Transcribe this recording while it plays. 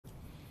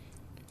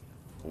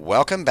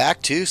Welcome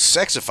back to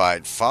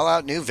Sexified,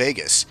 Fallout New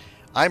Vegas.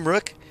 I'm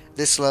Rook,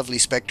 this lovely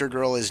Spectre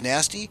girl is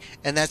Nasty,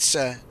 and that's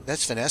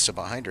Vanessa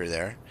behind her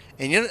there.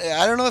 And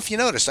I don't know if you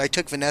noticed, I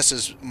took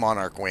Vanessa's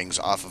monarch wings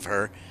off of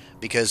her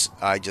because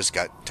I just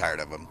got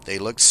tired of them. They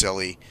looked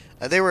silly.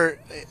 They were,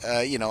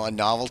 a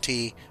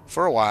novelty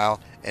for a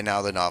while, and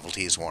now the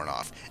novelty is worn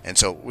off. And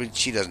so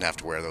she doesn't have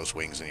to wear those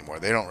wings anymore.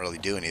 They don't really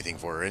do anything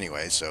for her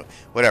anyway, so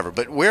whatever.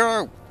 But where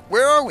are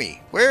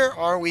we? Where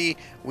are we?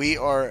 We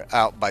are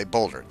out by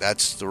Boulder.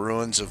 That's the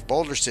ruins of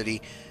Boulder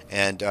City.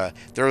 And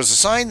there was a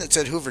sign that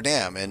said Hoover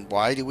Dam. And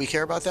why do we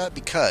care about that?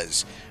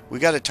 Because we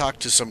got to talk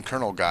to some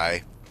colonel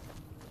guy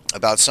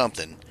about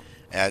something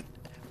at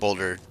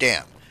Boulder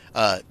Dam.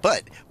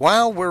 But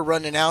while we're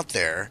running out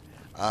there,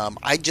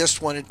 I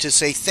just wanted to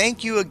say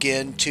thank you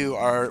again to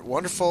our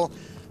wonderful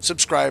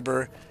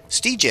subscriber,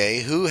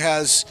 StJ, who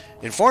has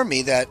informed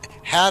me that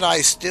had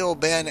I still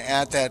been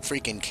at that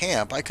freaking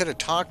camp, I could have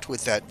talked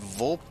with that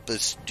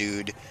Vulpus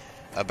dude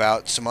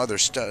about some other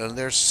stuff.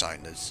 There's a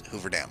sign that's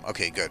Hoover Dam.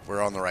 Okay, good.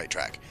 We're on the right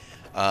track.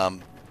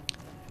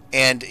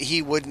 And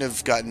he wouldn't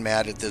have gotten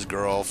mad at this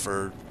girl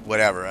for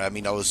whatever. I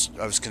mean, I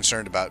was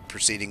concerned about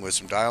proceeding with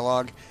some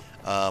dialogue.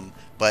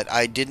 But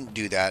I didn't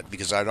do that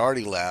because I'd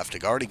already left.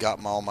 I'd already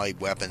got all my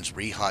weapons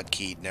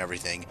re-hotkeyed and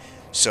everything.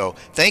 So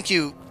thank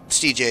you,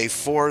 CJ,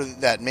 for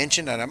that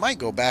mention. And I might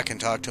go back and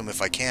talk to him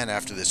if I can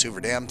after this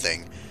Hoover Dam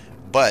thing.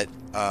 But,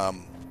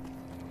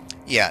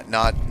 yeah,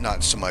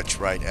 not so much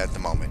right at the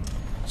moment.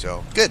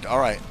 So, good. All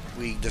right.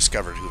 We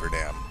discovered Hoover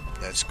Dam.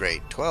 That's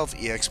great. 12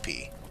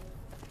 EXP.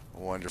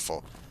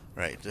 Wonderful.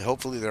 Right.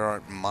 Hopefully there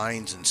aren't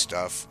mines and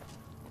stuff.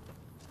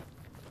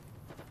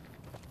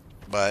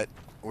 But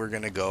we're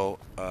going to go,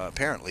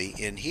 apparently,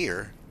 in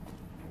here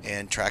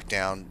and track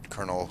down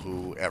Colonel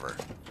whoever.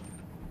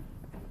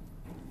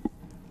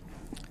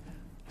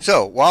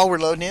 So, while we're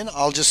loading in,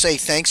 I'll just say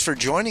thanks for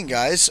joining,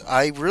 guys.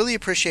 I really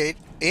appreciate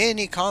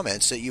any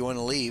comments that you want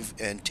to leave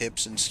and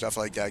tips and stuff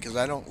like that, because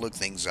I don't look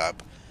things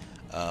up,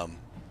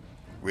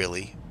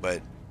 really.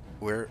 But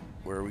where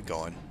are we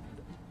going?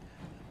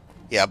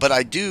 Yeah, but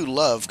I do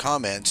love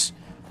comments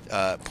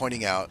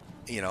pointing out,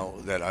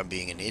 that I'm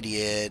being an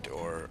idiot,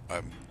 or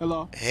I'm...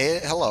 Hello. Hey,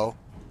 hello.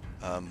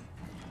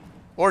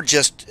 Or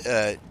just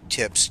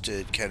tips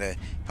to kind of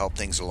help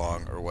things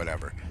along or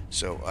whatever.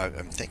 So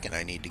I'm thinking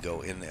I need to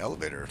go in the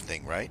elevator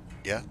thing, right?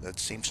 Yeah, that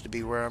seems to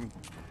be where I'm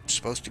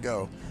supposed to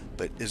go.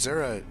 But is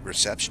there a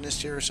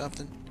receptionist here or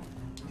something?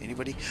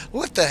 Anybody?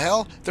 What the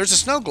hell? There's a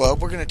snow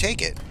globe. We're going to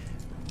take it.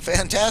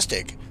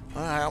 Fantastic.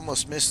 I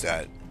almost missed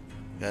that.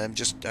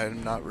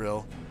 I'm not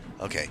real...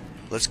 Okay,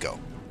 let's go.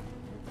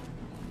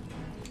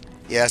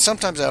 Yeah,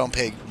 sometimes I don't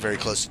pay very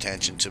close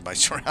attention to my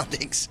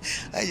surroundings.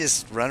 I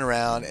just run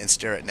around and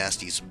stare at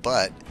Nasty's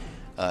butt.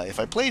 If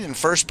I played in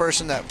first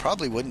person, that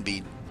probably wouldn't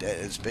be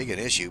as big an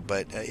issue,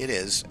 but it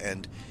is,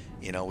 and,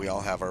 we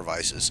all have our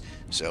vices.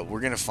 So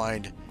we're going to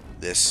find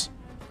this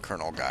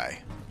Colonel guy.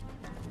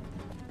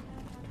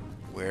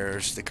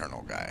 Where's the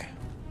Colonel guy?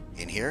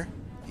 In here?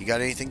 You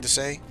got anything to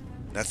say?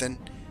 Nothing?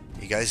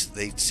 You guys,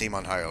 they seem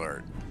on high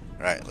alert.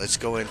 Alright, let's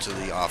go into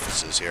the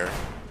offices here.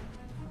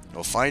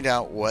 We'll find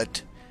out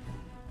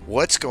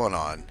what's going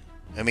on.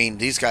 I mean,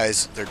 these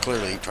guys, they're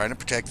clearly trying to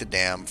protect the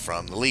dam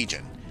from the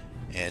Legion.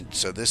 And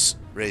so this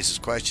raises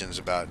questions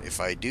about, if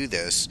I do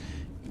this,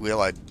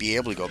 will I be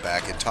able to go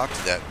back and talk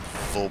to that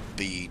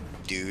Volpe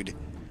dude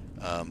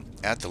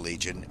at the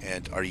Legion?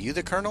 And are you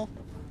the Colonel?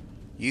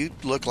 You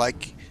look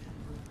like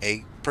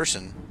a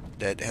person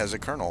that has a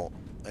Colonel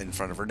in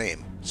front of her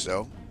name.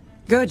 So...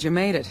 Good, you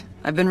made it.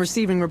 I've been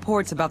receiving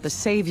reports about the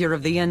savior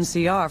of the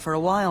NCR for a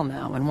while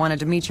now, and wanted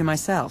to meet you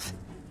myself.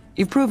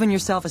 You've proven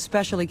yourself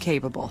especially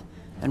capable,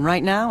 and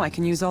right now I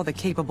can use all the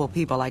capable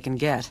people I can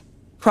get.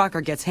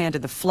 Crocker gets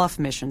handed the fluff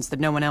missions that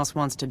no one else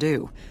wants to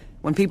do.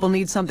 When people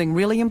need something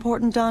really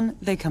important done,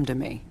 they come to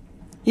me.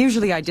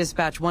 Usually I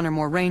dispatch one or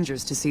more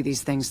rangers to see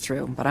these things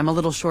through, but I'm a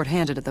little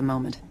short-handed at the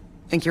moment.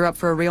 Think you're up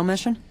for a real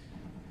mission?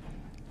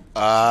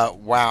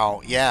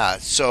 Wow, yeah.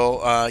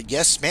 So,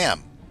 yes,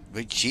 ma'am.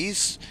 But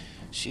she's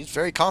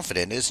very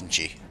confident, isn't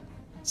she?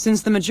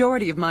 Since the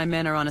majority of my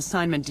men are on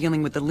assignment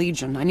dealing with the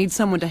Legion, I need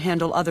someone to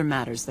handle other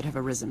matters that have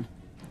arisen.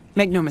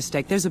 Make no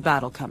mistake, there's a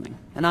battle coming,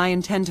 and I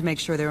intend to make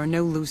sure there are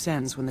no loose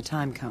ends when the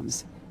time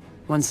comes.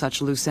 One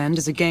such loose end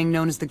is a gang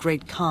known as the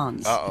Great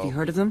Khans. Have you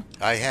heard of them?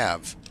 I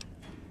have.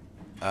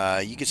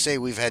 You could say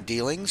we've had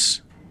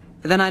dealings?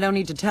 Then I don't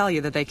need to tell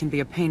you that they can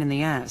be a pain in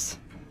the ass.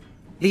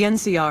 The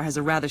NCR has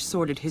a rather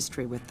sordid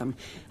history with them,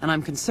 and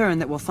I'm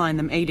concerned that we'll find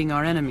them aiding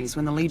our enemies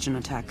when the Legion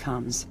attack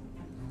comes.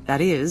 That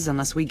is,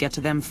 unless we get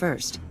to them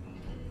first.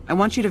 I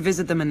want you to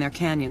visit them in their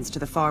canyons to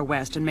the far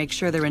west and make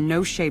sure they're in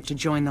no shape to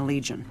join the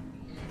Legion.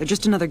 They're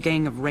just another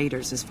gang of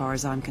raiders as far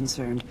as I'm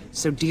concerned,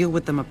 so deal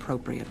with them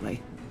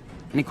appropriately.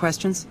 Any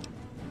questions?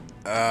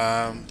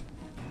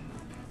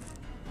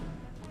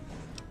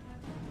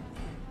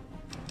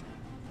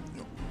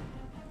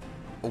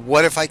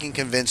 What if I can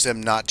convince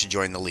them not to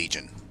join the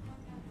Legion?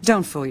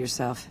 Don't fool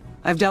yourself.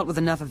 I've dealt with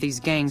enough of these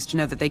gangs to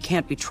know that they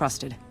can't be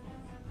trusted.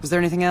 Was there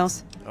anything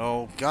else?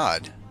 Oh,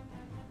 God.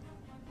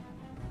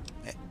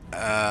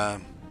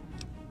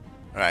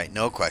 Alright,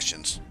 no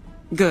questions.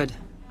 Good.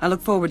 I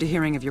look forward to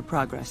hearing of your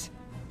progress.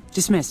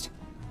 Dismissed.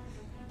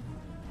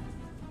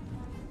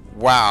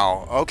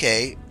 Wow,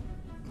 okay.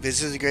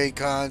 Visit the Great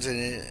Khans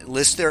and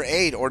enlist their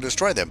aid or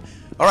destroy them.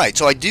 Alright,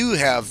 so I do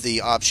have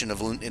the option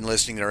of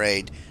enlisting their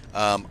aid.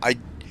 I'm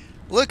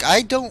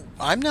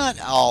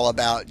not all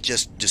about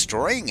just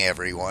destroying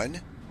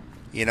everyone.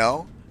 You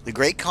know? The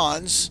Great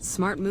Khans.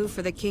 Smart move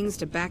for the kings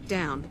to back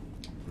down.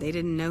 They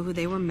didn't know who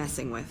they were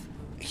messing with.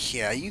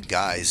 Yeah, you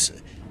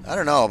guys. I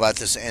don't know about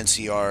this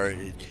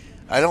NCR.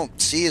 I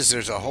don't see as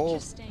there's a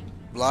whole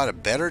lot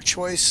of better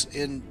choice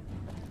in...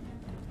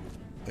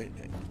 Wait,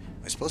 am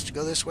I supposed to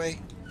go this way?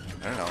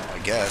 I don't know, I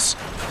guess.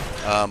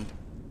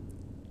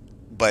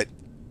 But...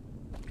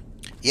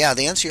 yeah,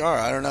 the NCR,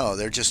 I don't know.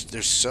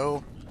 They're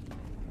so...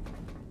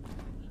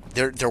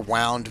 They're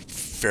wound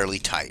fairly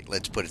tight.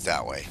 Let's put it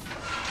that way.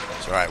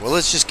 So, all right. Well,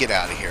 let's just get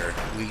out of here.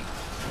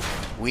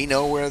 We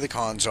know where the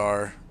cons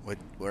are.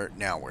 Where?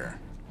 Now where?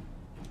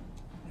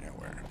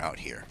 Out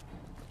here.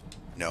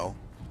 No.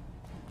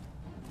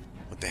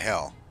 What the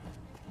hell?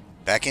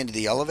 Back into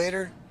the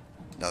elevator?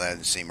 No, that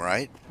doesn't seem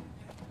right.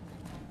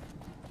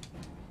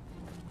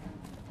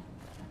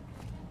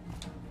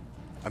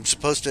 I'm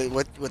supposed to...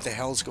 What the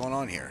hell's going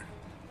on here?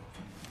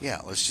 Yeah,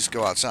 let's just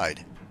go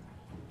outside.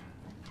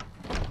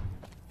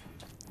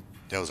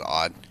 That was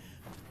odd.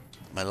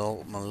 My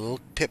little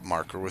pip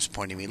marker was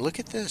pointing me. Look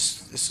at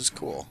this. This is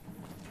cool.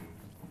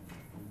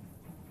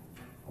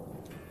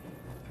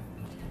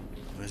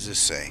 What does this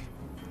say?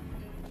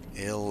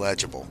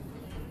 Illegible.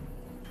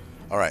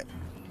 Alright.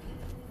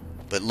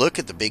 But look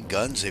at the big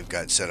guns they've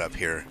got set up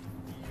here.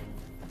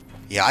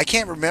 Yeah, I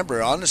can't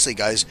remember. Honestly,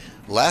 guys,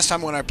 last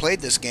time when I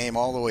played this game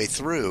all the way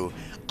through,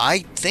 I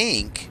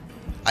think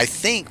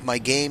my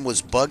game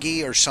was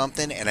buggy or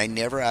something, and I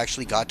never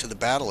actually got to the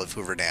Battle of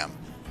Hoover Dam.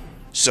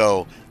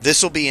 So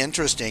this will be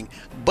interesting,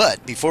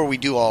 but before we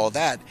do all of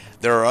that,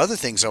 there are other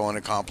things I want to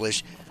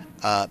accomplish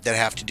that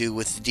have to do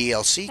with the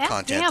DLC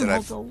content. That dam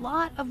holds a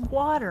lot of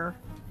water,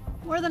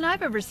 more than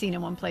I've ever seen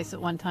in one place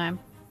at one time.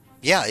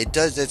 Yeah, it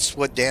does. That's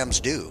what dams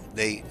do.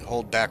 They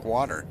hold back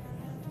water.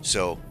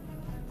 So,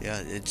 yeah,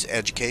 it's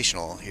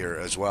educational here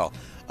as well.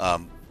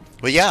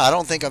 But yeah, I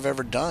don't think I've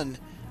ever done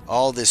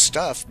all this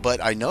stuff,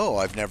 but I know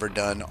I've never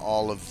done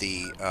all of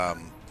the.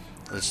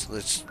 Let's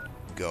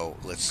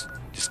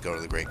just go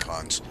to the Great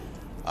Khans.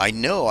 I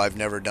know I've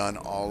never done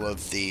all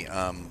of the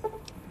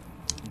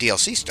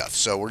DLC stuff,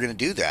 so we're going to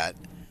do that.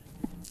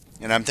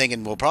 And I'm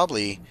thinking we'll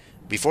probably,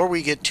 before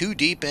we get too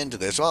deep into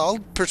this, well, I'll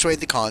persuade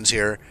the Khans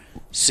here,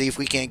 see if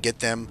we can't get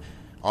them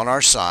on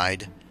our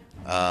side.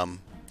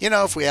 You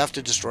know, if we have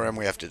to destroy them,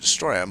 we have to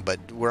destroy them, but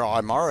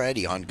I'm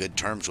already on good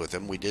terms with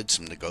them. We did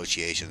some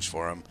negotiations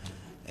for them.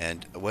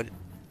 And what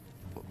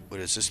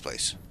is this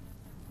place?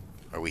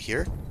 Are we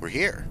here? We're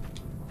here.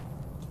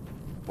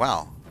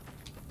 Wow.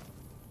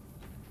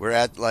 We're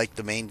at, like,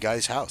 the main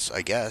guy's house,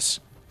 I guess.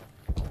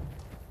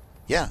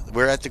 Yeah,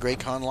 we're at the Great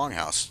Khan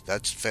Longhouse.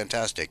 That's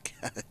fantastic.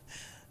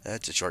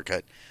 That's a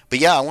shortcut. But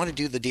yeah, I want to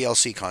do the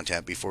DLC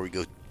content before we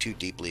go too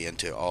deeply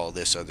into all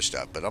this other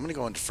stuff. But I'm going to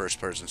go into first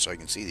person so I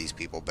can see these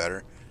people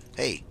better.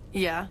 Hey.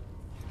 Yeah?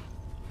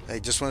 Hey,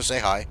 just want to say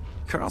hi.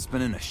 Carl's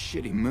been in a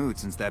shitty mood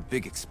since that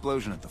big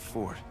explosion at the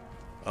fort.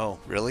 Oh,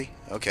 really?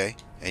 Okay.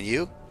 And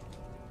you?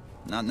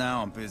 Not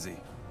now, I'm busy.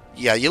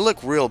 Yeah, you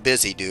look real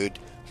busy, dude.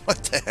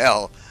 What the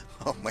hell?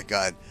 Oh my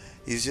god.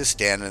 He's just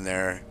standing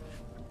there.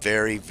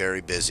 Very,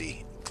 very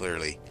busy,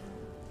 clearly.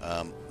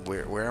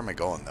 Where am I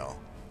going, though?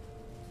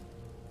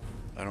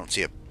 I don't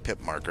see a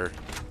pip marker.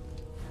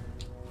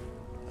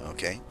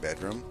 Okay,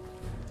 bedroom.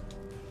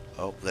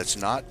 Oh, let's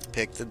not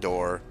pick the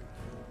door.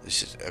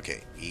 This is...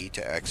 okay, E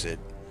to exit.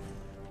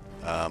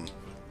 Hello.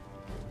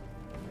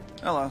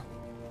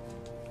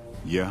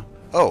 Yeah?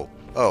 Oh.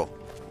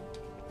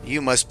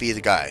 You must be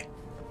the guy.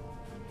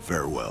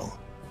 Farewell.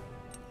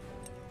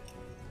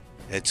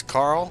 It's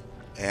Carl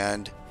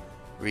and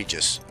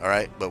Regis,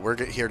 alright? But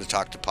we're here to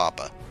talk to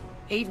Papa.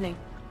 Evening.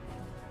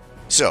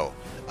 So,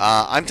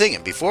 I'm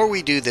thinking, before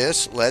we do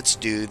this, let's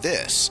do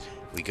this.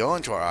 We go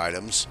into our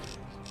items,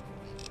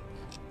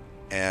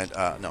 and,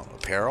 no,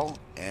 apparel,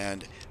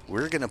 and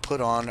we're going to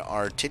put on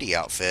our titty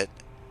outfit,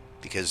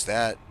 because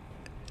that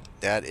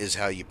is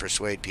how you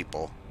persuade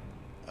people,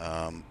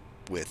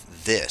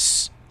 with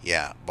this.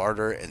 Yeah,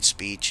 barter and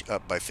speech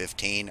up by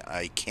 15.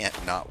 I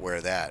can't not wear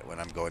that when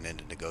I'm going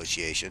into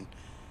negotiation.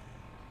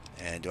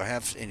 And do I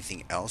have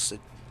anything else that...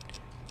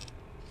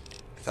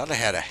 I thought I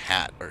had a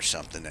hat or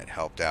something that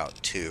helped out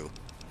too,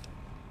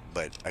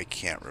 but I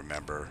can't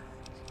remember.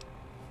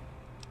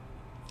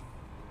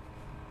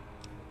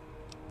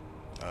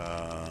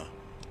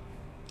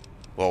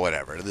 Well,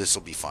 whatever. This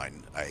will be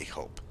fine, I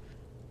hope.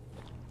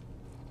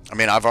 I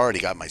mean, I've already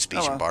got my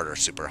speech and barter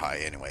super high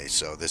anyway,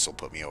 so this will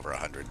put me over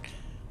 100.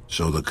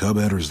 So the cub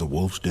enters the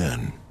wolf's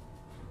den.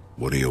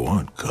 What do you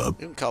want, cub?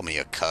 You can call me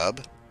a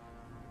cub.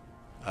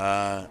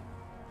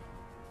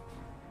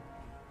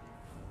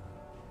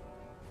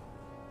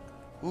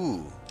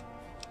 Ooh.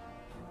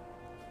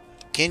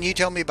 Can you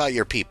tell me about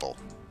your people?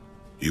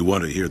 You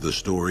want to hear the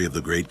story of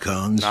the Great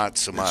Khans? Not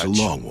so much. It's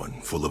a long one,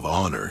 full of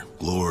honor,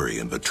 glory,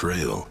 and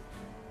betrayal.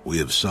 We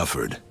have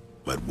suffered,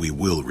 but we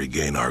will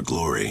regain our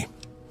glory.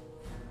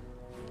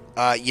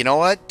 You know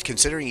what?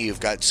 Considering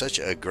you've got such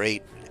a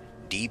great,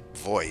 deep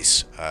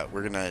voice,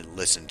 we're going to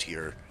listen to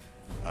your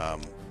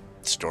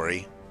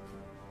story.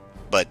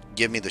 But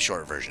give me the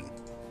short version.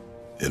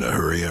 In a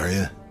hurry, are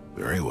you?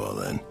 Very well,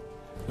 then.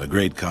 The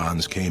Great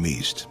Khans came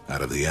east,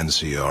 out of the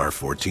NCR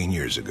 14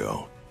 years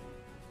ago.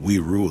 We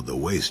ruled the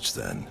wastes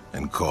then,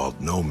 and called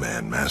no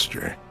man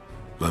master.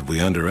 But we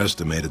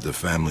underestimated the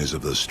families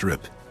of the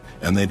Strip,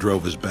 and they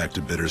drove us back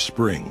to Bitter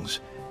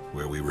Springs,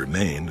 where we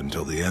remained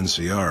until the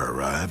NCR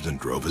arrived and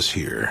drove us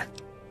here.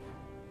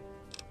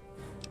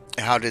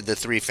 How did the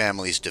three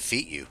families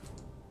defeat you?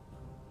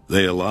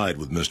 They allied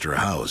with Mr.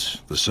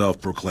 House, the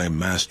self-proclaimed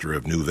master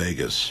of New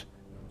Vegas.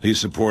 He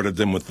supported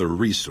them with the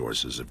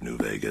resources of New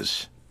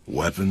Vegas.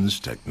 Weapons,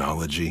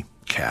 technology,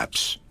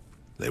 caps.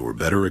 They were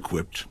better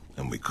equipped,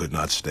 and we could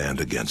not stand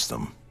against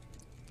them.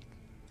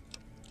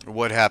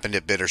 What happened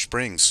at Bitter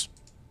Springs?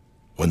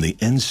 When the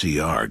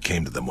NCR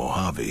came to the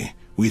Mojave,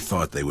 we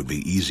thought they would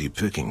be easy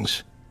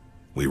pickings.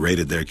 We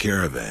raided their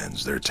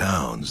caravans, their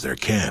towns, their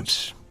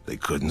camps. They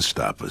couldn't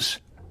stop us.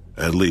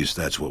 At least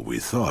that's what we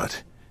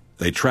thought.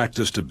 They tracked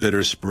us to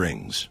Bitter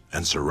Springs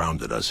and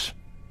surrounded us.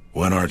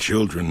 When our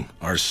children,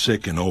 our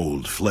sick and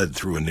old, fled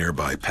through a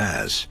nearby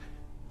pass,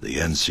 the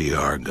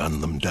NCR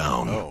gunned them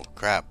down. Oh,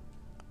 crap.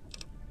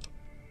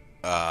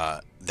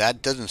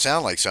 That doesn't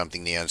sound like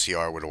something the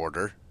NCR would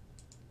order.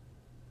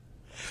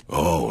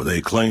 Oh,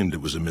 they claimed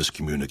it was a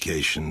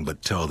miscommunication,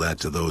 but tell that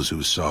to those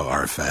who saw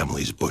our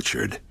families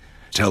butchered.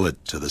 Tell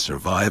it to the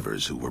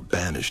survivors who were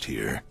banished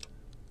here.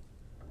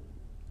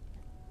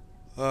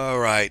 All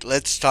right,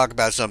 let's talk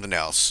about something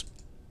else.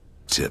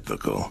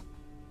 Typical.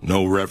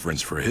 No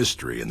reference for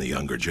history in the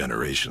younger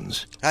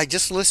generations. I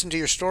just listened to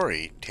your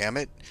story, damn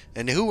it.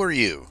 And who are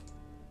you?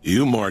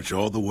 You march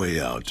all the way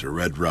out to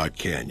Red Rock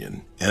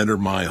Canyon, enter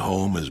my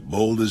home as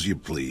bold as you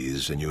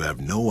please, and you have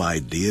no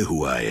idea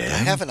who I am? I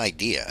have an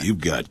idea.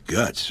 You've got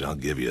guts, I'll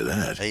give you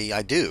that.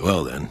 I do.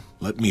 Well then,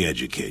 let me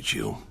educate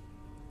you.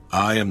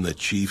 I am the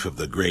chief of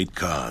the Great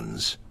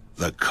Khans.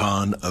 The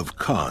Khan of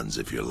Khans,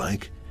 if you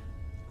like.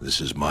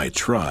 This is my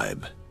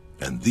tribe,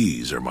 and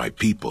these are my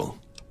people.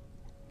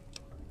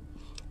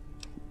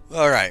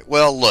 All right,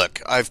 well,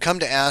 look, I've come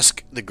to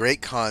ask the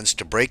Great Khans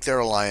to break their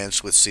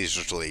alliance with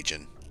Caesar's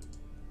Legion.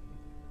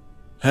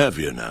 Have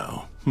you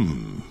now?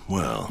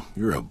 Well,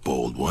 you're a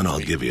bold one, I'll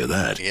give you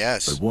that.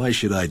 Yes. But why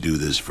should I do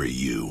this for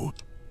you?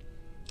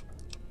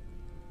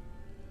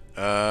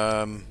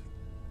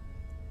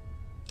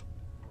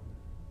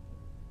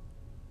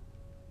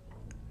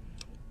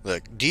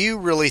 Look, do you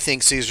really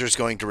think Caesar's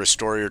going to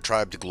restore your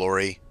tribe to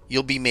glory?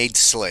 You'll be made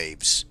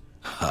slaves.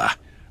 Ha!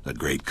 The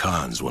Great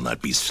Khans will not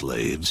be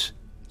slaves.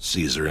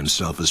 Caesar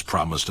himself has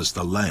promised us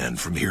the land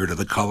from here to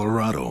the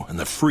Colorado, and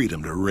the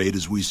freedom to raid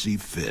as we see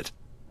fit.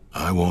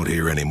 I won't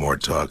hear any more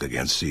talk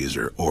against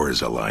Caesar or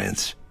his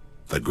alliance.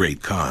 The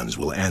Great Khans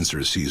will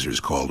answer Caesar's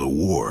call to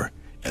war,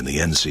 and the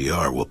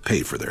NCR will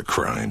pay for their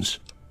crimes.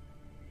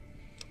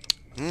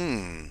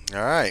 All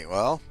right,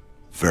 well.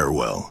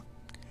 Farewell.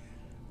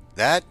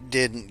 That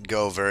didn't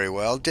go very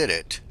well, did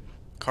it?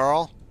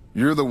 Carl?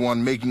 You're the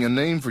one making a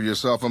name for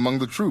yourself among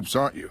the troops,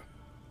 aren't you?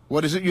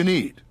 What is it you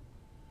need?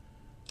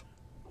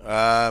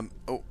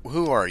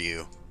 Who are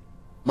you?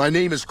 My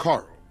name is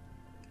Carl.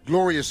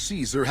 Glorious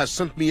Caesar has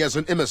sent me as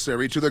an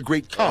emissary to the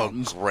Great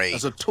Khans great.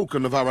 as a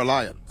token of our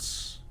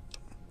alliance.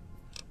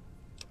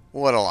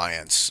 What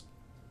alliance?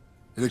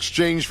 In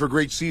exchange for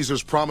Great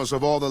Caesar's promise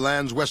of all the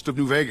lands west of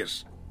New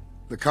Vegas,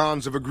 the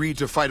Khans have agreed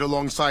to fight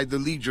alongside the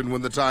Legion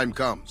when the time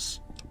comes.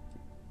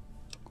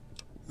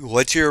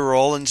 What's your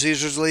role in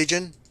Caesar's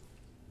Legion?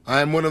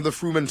 I am one of the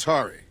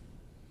Frumentari.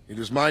 It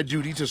is my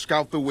duty to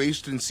scout the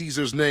waste in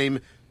Caesar's name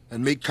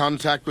and make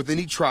contact with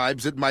any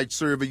tribes that might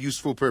serve a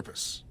useful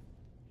purpose.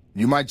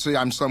 You might say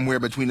I'm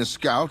somewhere between a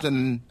scout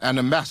and an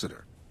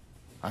ambassador.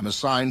 I'm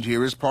assigned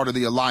here as part of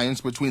the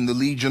alliance between the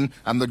Legion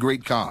and the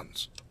Great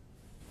Khans.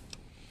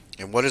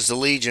 And what does the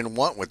Legion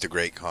want with the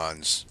Great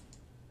Khans?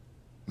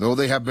 Though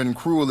they have been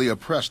cruelly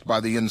oppressed by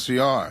the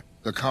NCR,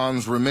 the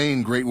Khans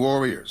remain great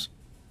warriors.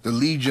 The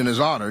Legion is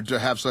honored to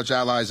have such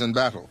allies in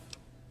battle.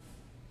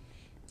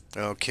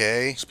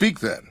 Okay. Speak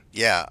then.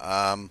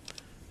 Yeah,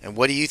 and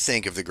what do you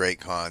think of the Great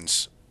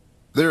Khans?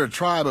 They're a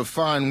tribe of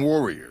fine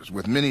warriors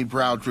with many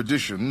proud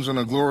traditions and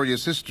a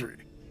glorious history.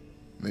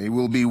 They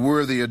will be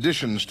worthy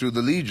additions to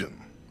the Legion.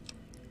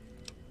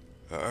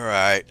 All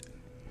right.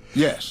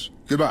 Yes,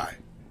 goodbye.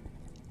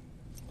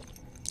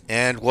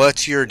 And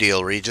what's your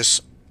deal, Regis?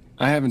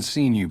 I haven't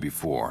seen you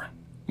before.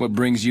 What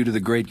brings you to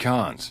the Great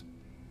Khans?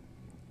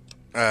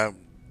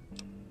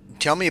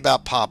 Tell me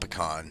about Papa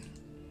Khan.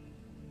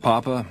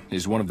 Papa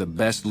is one of the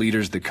best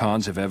leaders the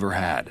Khans have ever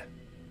had.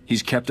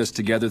 He's kept us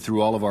together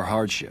through all of our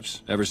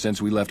hardships, ever since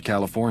we left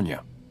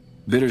California.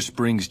 Bitter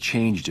Springs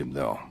changed him,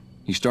 though.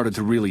 He started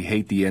to really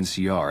hate the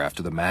NCR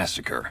after the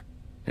massacre.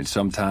 And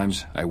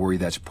sometimes, I worry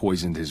that's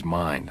poisoned his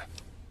mind.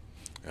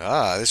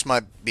 Ah, this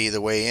might be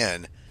the way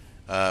in.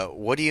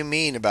 What do you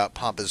mean about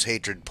Papa's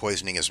hatred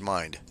poisoning his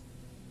mind?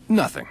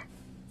 Nothing.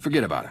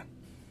 Forget about it.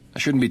 I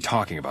shouldn't be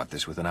talking about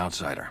this with an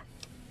outsider.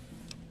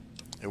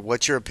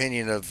 What's your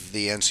opinion of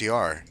the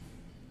NCR?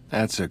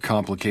 That's a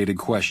complicated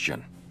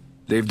question.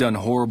 They've done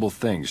horrible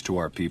things to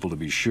our people, to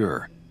be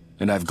sure,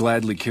 and I've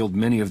gladly killed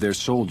many of their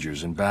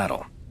soldiers in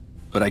battle.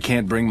 But I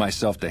can't bring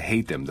myself to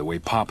hate them the way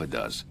Papa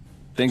does.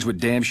 Things would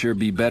damn sure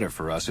be better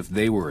for us if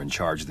they were in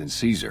charge than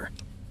Caesar.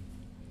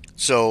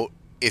 So,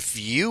 if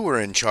you were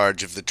in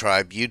charge of the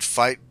tribe, you'd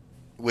fight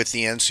with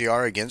the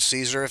NCR against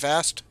Caesar if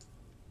asked?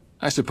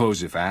 I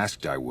suppose if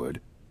asked, I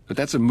would. But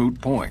that's a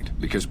moot point,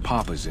 because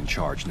Papa's in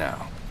charge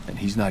now, and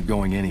he's not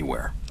going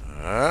anywhere.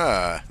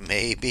 Ah,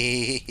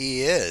 maybe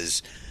he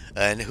is.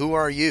 And who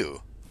are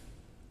you?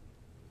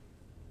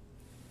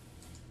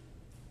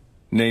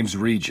 Name's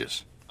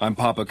Regis. I'm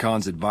Papa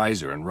Khan's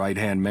advisor and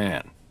right-hand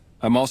man.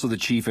 I'm also the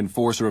chief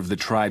enforcer of the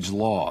tribe's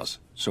laws,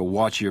 so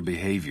watch your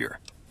behavior.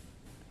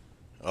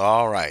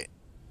 All right.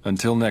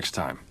 Until next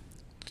time.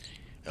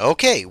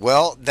 Okay,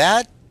 well,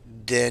 that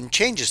then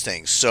changes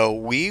things. So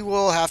we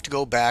will have to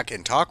go back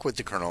and talk with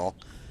the colonel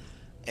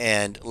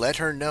and let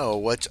her know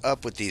what's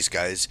up with these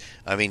guys.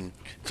 I mean,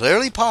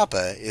 clearly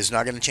Papa is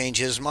not going to change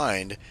his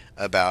mind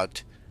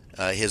about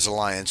his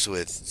alliance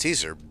with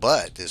Caesar,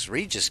 but this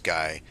Regis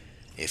guy,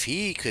 if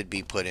he could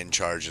be put in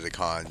charge of the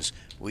Khans,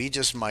 we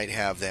just might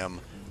have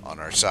them on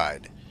our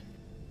side.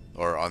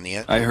 Or on the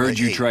end. I heard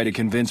you try to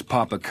convince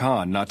Papa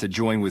Khan not to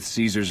join with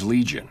Caesar's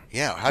Legion.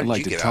 Yeah, how did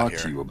you get out here? I'd like to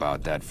talk to you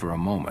about that for a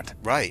moment.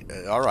 Right,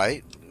 all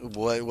right.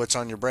 What's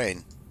on your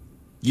brain?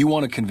 You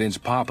want to convince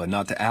Papa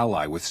not to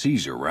ally with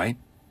Caesar, right?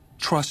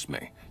 Trust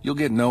me, you'll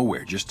get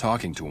nowhere just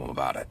talking to him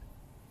about it.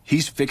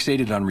 He's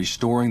fixated on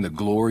restoring the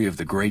glory of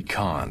the great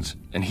Khans,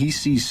 and he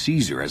sees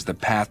Caesar as the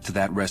path to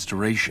that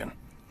restoration.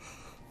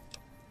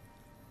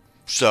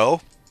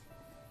 So?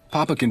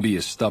 Papa can be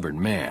a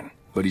stubborn man,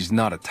 but he's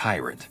not a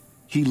tyrant.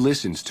 He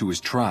listens to his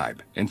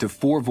tribe, and to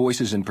 4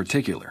 voices in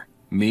particular.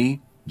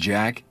 Me,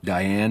 Jack,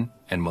 Diane,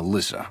 and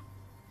Melissa.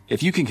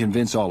 If you can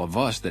convince all of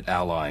us that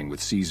allying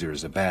with Caesar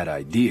is a bad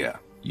idea,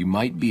 you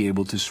might be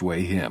able to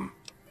sway him.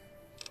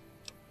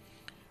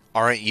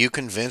 Aren't you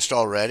convinced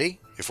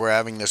already, if we're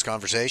having this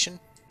conversation?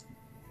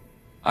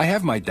 I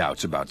have my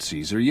doubts about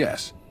Caesar,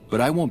 yes, but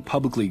I won't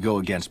publicly go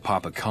against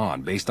Papa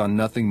Khan based on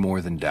nothing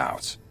more than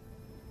doubts.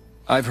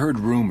 I've heard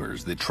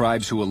rumors that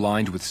tribes who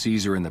aligned with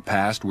Caesar in the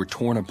past were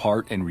torn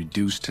apart and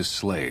reduced to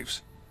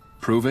slaves.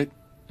 Prove it,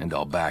 and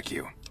I'll back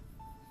you.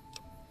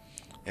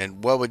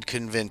 And what would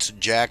convince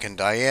Jack and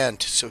Diane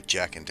to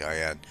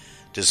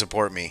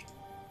support me?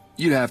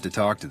 You'd have to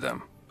talk to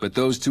them, but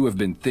those two have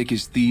been thick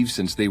as thieves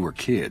since they were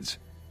kids.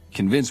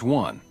 Convince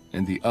one,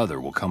 and the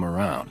other will come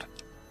around.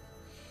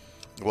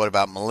 What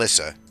about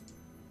Melissa?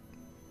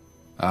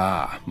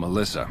 Ah,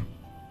 Melissa.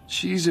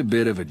 She's a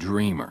bit of a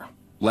dreamer.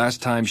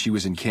 Last time she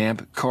was in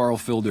camp, Carl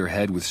filled her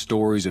head with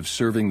stories of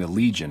serving the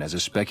Legion as a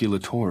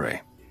speculatore.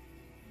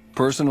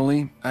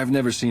 Personally, I've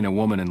never seen a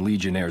woman in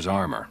Legionnaire's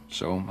armor,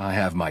 so I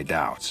have my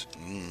doubts.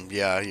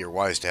 Yeah, you're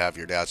wise to have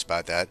your doubts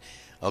about that.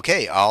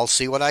 Okay, I'll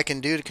see what I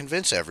can do to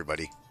convince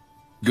everybody.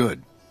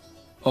 Good.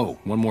 Oh,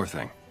 one more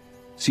thing.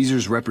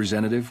 Caesar's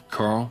representative,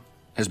 Carl,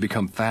 has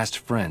become fast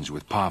friends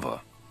with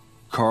Papa.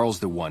 Carl's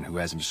the one who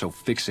has him so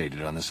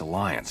fixated on this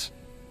alliance.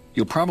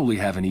 You'll probably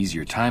have an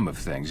easier time of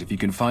things if you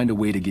can find a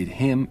way to get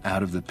him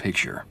out of the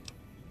picture.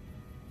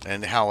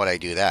 And how would I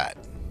do that?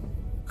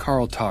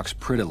 Carl talks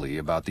prettily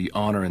about the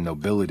honor and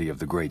nobility of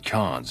the great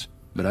Khans,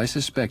 but I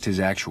suspect his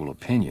actual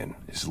opinion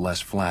is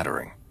less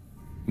flattering.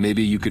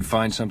 Maybe you could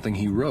find something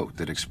he wrote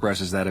that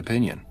expresses that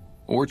opinion,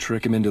 or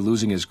trick him into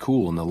losing his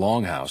cool in the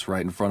longhouse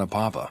right in front of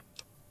Papa.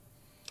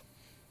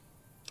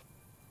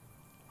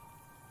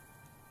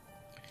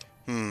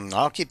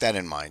 I'll keep that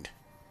in mind.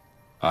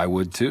 I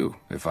would too,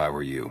 if I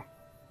were you.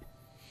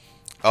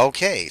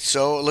 Okay,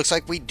 so it looks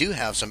like we do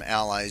have some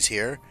allies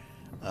here.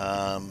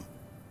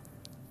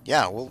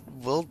 Yeah,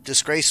 we'll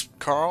disgrace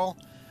Carl.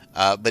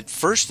 But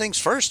first things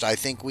first, I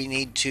think we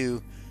need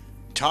to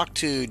talk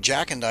to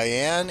Jack and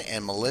Diane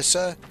and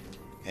Melissa,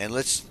 and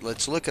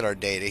let's look at our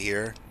data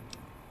here.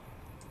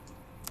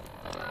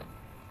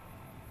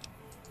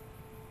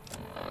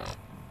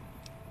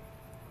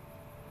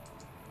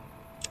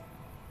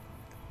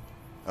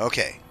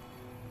 Okay.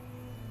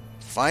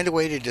 Find a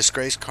way to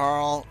disgrace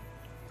Carl.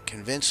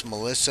 Convince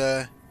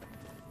Melissa.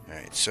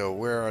 Alright, so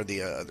where are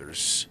the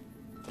others?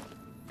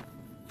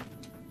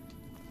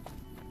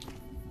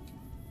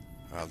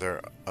 Oh,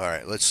 they're...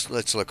 Alright,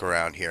 let's look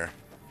around here.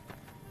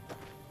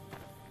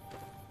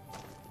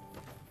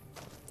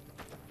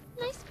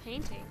 Nice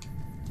painting.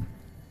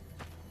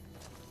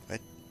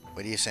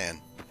 What are you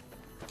saying?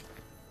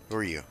 Who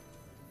are you?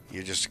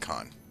 You're just a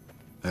con.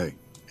 Hey.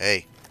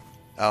 Hey.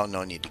 Oh,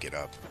 no need to get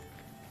up.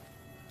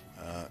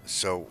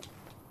 So,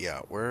 yeah,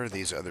 where are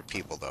these other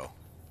people, though?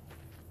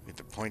 With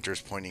the pointers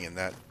pointing in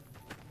that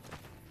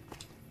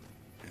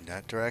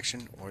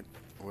direction?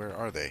 Where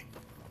are they?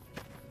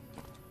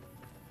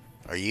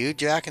 Are you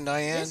Jack and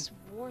Diane? This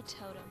war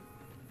totem.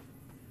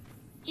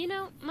 You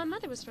know, my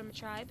mother was from a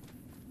tribe.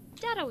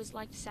 Dad always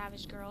liked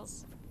savage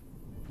girls.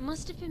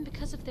 Must have been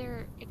because of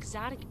their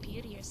exotic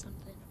beauty or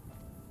something.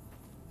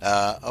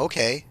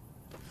 Okay.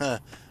 Huh.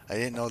 I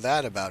didn't know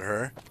that about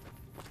her.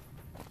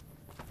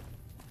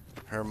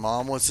 Her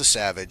mom was a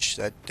savage.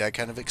 That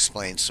kind of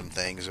explains some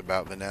things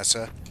about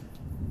Vanessa.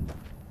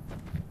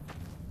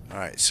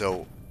 Alright,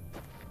 so...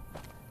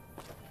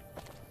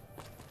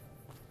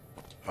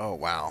 Oh,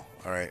 wow.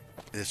 Alright.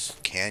 This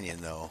canyon,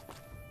 though.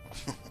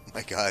 Oh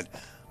my god.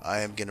 I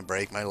am gonna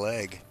break my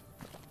leg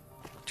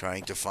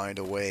trying to find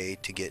a way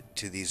to get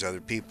to these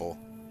other people.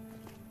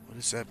 What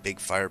is that big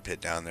fire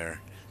pit down there?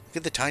 Look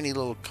at the tiny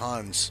little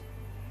cons.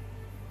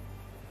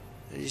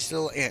 These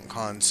little ant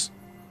cons.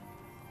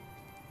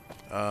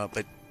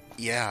 But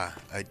yeah,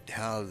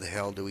 how the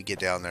hell do we get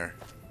down there?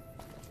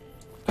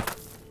 Well,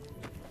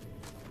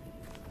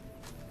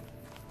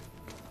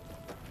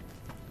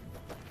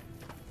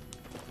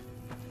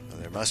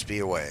 there must be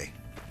a way.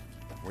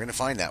 We're gonna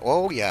find that.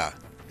 Oh yeah,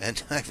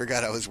 and I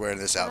forgot I was wearing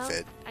this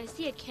outfit. I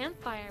see a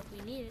campfire if we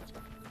need it.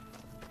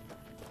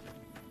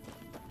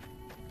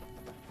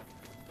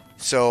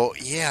 So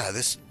yeah,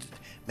 this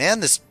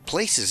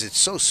place it's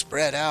so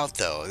spread out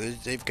though.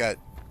 They've got,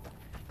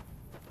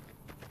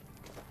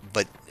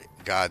 but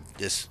God,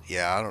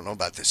 I don't know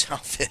about this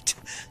outfit.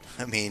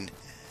 I mean,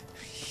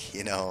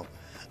 you know,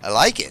 I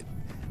like it.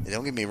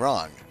 Don't get me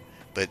wrong,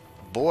 but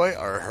boy,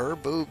 are her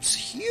boobs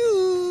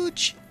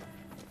huge.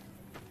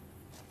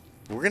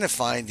 We're gonna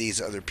find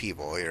these other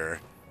people here.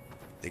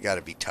 They got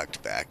to be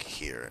tucked back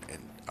here.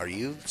 And are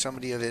you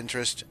somebody of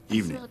interest?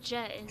 Evening. Smell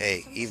jet and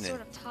hey, some evening.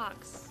 Sort of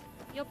tox.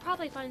 You'll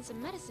probably find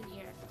some medicine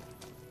here.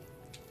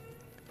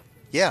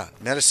 Yeah,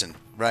 medicine.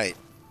 Right.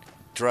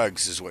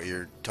 Drugs is what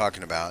you're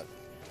talking about.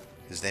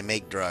 Because they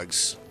make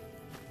drugs.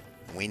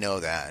 We know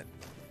that.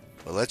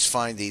 But let's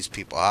find these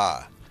people.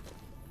 Ah.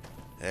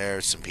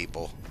 There's some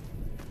people.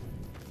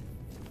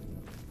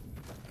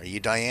 Are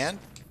you Diane?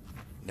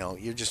 No,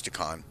 you're just a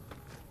con.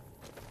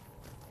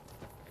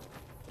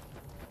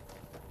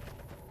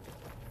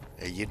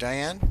 Are you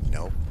Diane?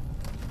 Nope.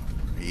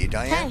 Are you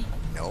Diane? Hey.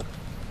 Nope.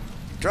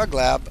 Drug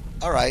lab.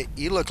 Alright,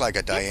 you look like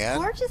a Diane.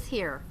 It's gorgeous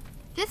here.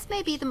 This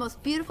may be the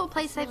most beautiful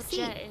place Smell I've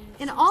seen jet and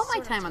in some all my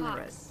sort of time on the tox.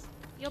 road.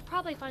 You'll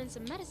probably find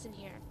some medicine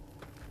here.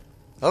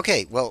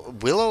 Okay, well,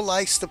 Willow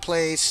likes the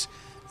place.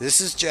 This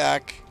is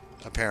Jack,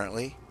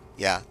 apparently.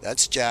 Yeah,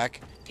 that's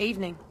Jack.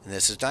 Evening. And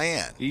this is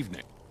Diane.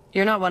 Evening.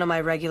 You're not one of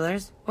my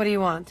regulars. What do you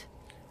want?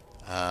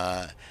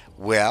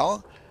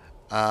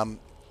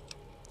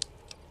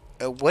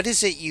 What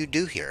is it you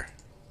do here?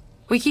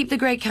 We keep the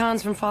Great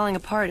Khans from falling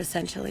apart,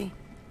 essentially.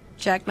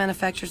 Jack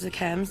manufactures the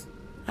chems.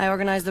 I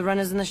organize the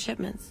runners and the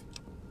shipments.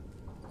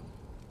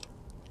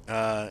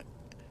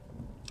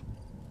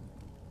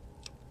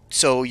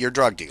 So you're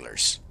drug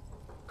dealers?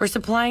 We're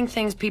supplying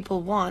things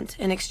people want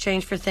in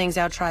exchange for things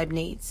our tribe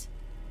needs.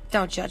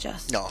 Don't judge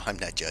us. No, I'm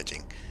not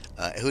judging.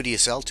 Who do you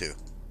sell to?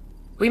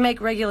 We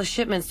make regular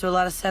shipments to a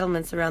lot of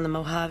settlements around the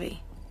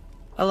Mojave.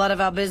 A lot of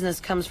our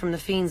business comes from the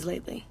fiends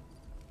lately.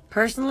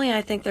 Personally,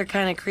 I think they're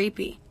kind of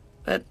creepy.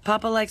 But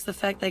Papa likes the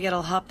fact they get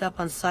all hopped up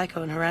on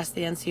Psycho and harass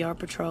the NCR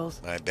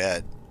patrols. I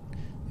bet.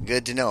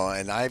 Good to know,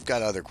 and I've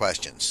got other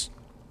questions.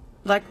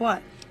 Like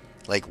what?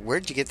 Like,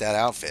 where'd you get that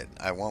outfit?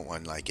 I want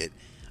one like it.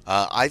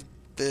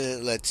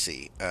 Let's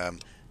see.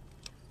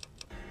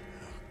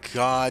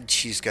 God,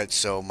 she's got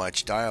so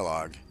much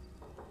dialogue.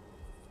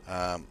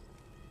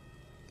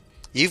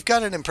 You've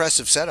got an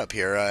impressive setup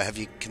here. Have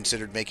you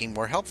considered making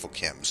more helpful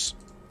chems?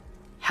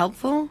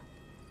 Helpful?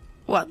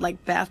 What,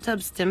 like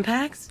bathtub stim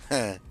packs?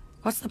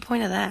 What's the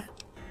point of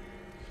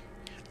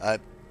that?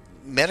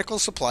 Medical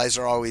supplies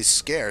are always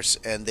scarce,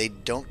 and they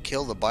don't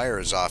kill the buyer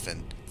as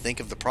often. Think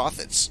of the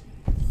profits.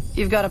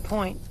 You've got a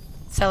point.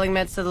 Selling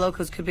meds to the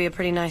locals could be a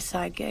pretty nice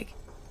side gig.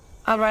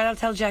 Alright, I'll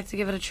tell Jack to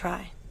give it a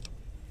try.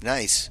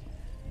 Nice.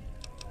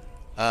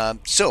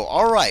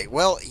 Alright.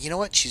 Well, you know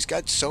what? She's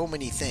got so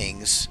many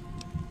things.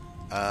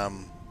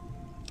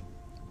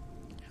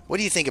 What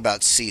do you think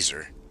about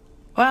Caesar?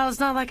 Well, it's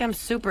not like I'm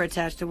super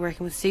attached to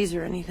working with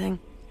Caesar or anything.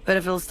 But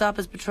if it'll stop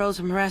his patrols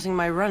from harassing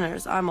my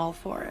runners, I'm all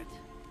for it.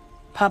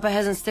 Papa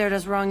hasn't steered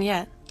us wrong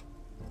yet.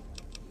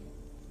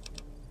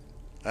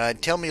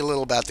 Tell me a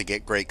little about the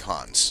Great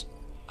Khans.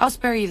 I'll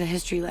spare you the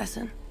history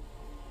lesson.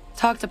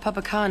 Talk to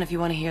Papa Khan if you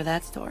want to hear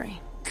that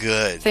story.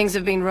 Good. Things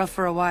have been rough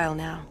for a while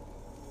now.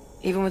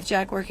 Even with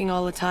Jack working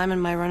all the time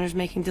and my runners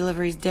making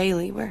deliveries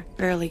daily, we're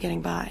barely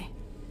getting by.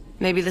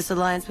 Maybe this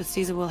alliance with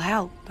Caesar will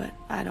help, but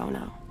I don't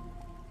know.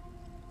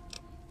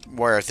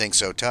 Why are things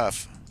so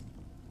tough?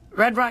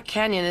 Red Rock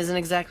Canyon isn't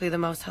exactly the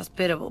most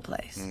hospitable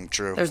place.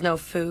 True. There's no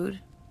food,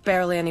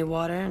 barely any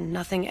water, and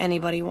nothing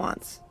anybody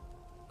wants.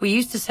 We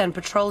used to send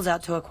patrols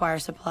out to acquire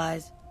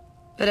supplies,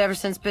 but ever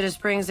since Bitter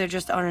Springs, there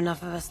just aren't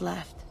enough of us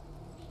left.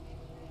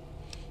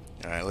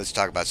 Alright, let's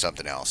talk about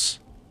something else.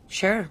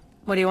 Sure.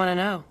 What do you want to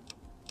know?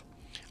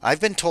 I've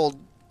been told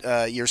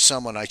you're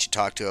someone I should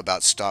talk to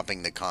about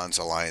stopping the Khan's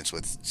alliance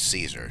with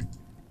Caesar.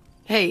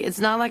 Hey, it's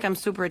not like I'm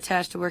super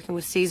attached to working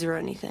with Caesar or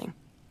anything.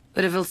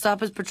 But if he'll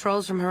stop his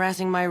patrols from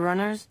harassing my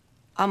runners,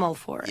 I'm all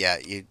for it. Yeah,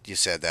 you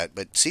said that.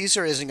 But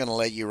Caesar isn't going to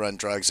let you run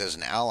drugs as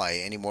an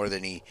ally any more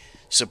than he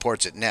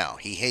supports it now.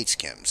 He hates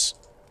chems.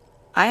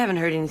 I haven't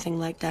heard anything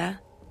like that.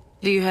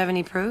 Do you have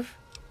any proof?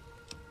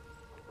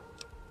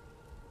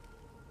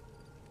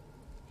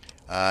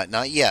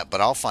 Not yet,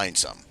 but I'll find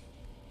some.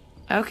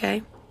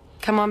 Okay.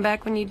 Come on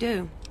back when you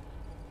do.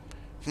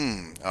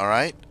 All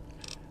right.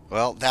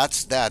 Well,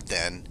 that's that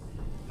then.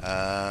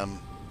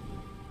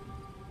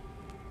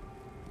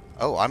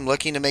 Oh, I'm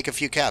looking to make a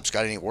few caps.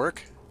 Got any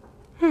work?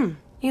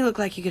 You look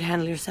like you could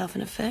handle yourself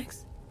in a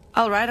fix.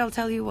 All right, I'll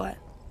tell you what.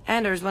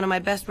 Anders, one of my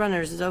best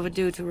runners, is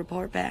overdue to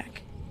report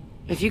back.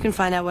 If you can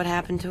find out what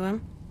happened to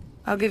him,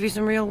 I'll give you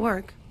some real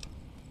work.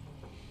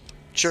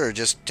 Sure,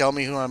 just tell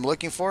me who I'm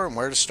looking for and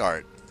where to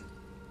start.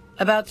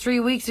 About 3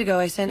 weeks ago,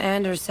 I sent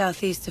Anders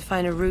southeast to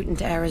find a route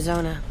into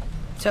Arizona,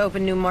 to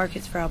open new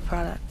markets for our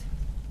product.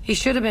 He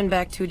should have been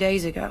back 2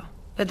 days ago,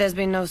 but there's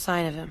been no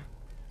sign of him.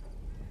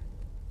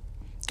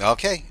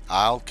 Okay,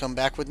 I'll come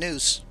back with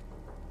news.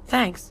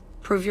 Thanks.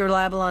 Prove you're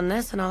reliable on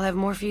this, and I'll have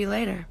more for you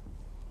later.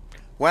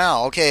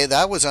 Wow, okay,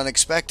 that was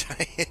unexpected.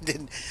 I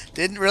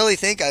didn't really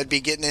think I'd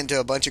be getting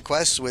into a bunch of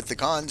quests with the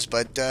cons,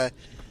 but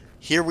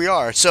here we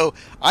are. So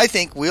I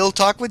think we'll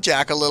talk with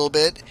Jack a little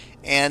bit,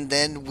 and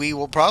then we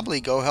will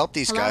probably go help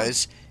these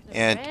guys.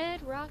 And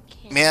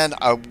man,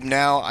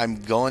 now I'm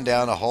going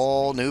down a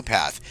whole new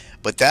path.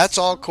 But that's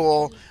all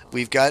cool.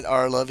 We've got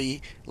our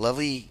lovely.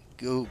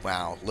 Ooh,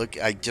 wow, look!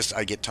 I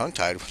get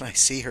tongue-tied when I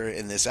see her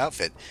in this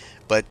outfit.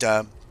 But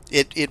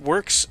it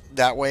works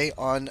that way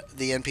on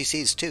the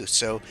NPCs too,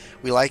 so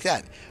we like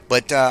that.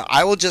 But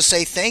I will just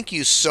say thank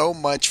you so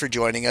much for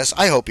joining us.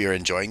 I hope you're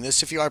enjoying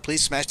this. If you are,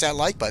 please smash that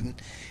like button.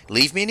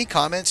 Leave me any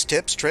comments,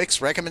 tips,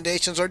 tricks,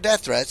 recommendations, or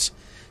death threats.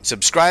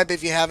 Subscribe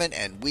if you haven't,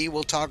 and we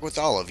will talk with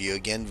all of you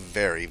again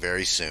very,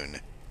 very soon.